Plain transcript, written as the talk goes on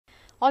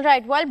All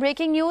right, well,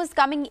 breaking news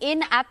coming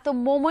in at the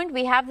moment.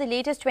 We have the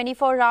latest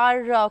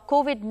 24-hour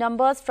COVID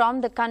numbers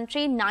from the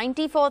country.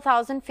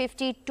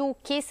 94,052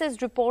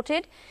 cases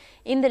reported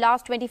in the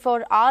last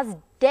 24 hours.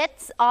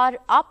 Deaths are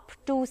up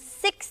to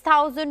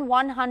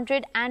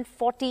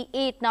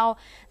 6,148. Now,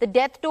 the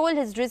death toll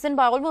has risen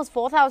by almost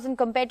 4,000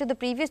 compared to the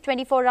previous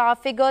 24-hour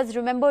figures.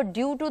 Remember,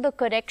 due to the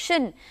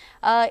correction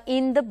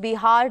in the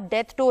Bihar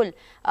death toll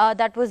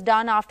that was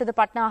done after the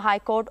Patna High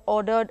Court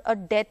ordered a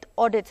death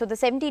audit. So, the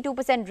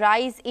 72%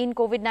 rise in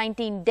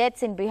COVID-19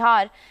 deaths in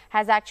Bihar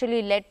has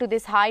actually led to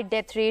this high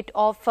death rate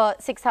of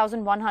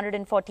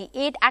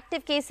 6,148.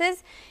 Active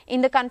cases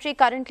in the country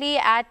currently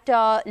at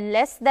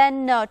less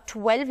than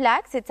 12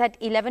 lakhs. It's at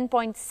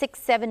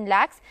 11.67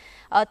 lakhs.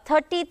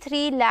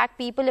 33 lakh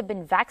people have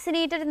been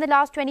vaccinated in the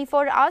last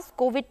 24 hours.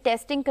 COVID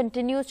testing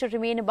continues to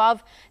remain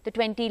above the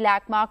 20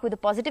 lakh mark, with the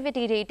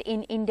positivity rate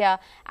in India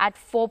at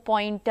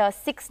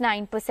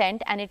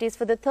 4.69%. And it is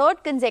for the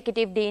third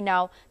consecutive day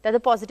now that the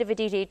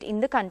positivity rate in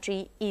the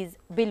country is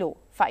below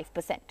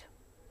 5%.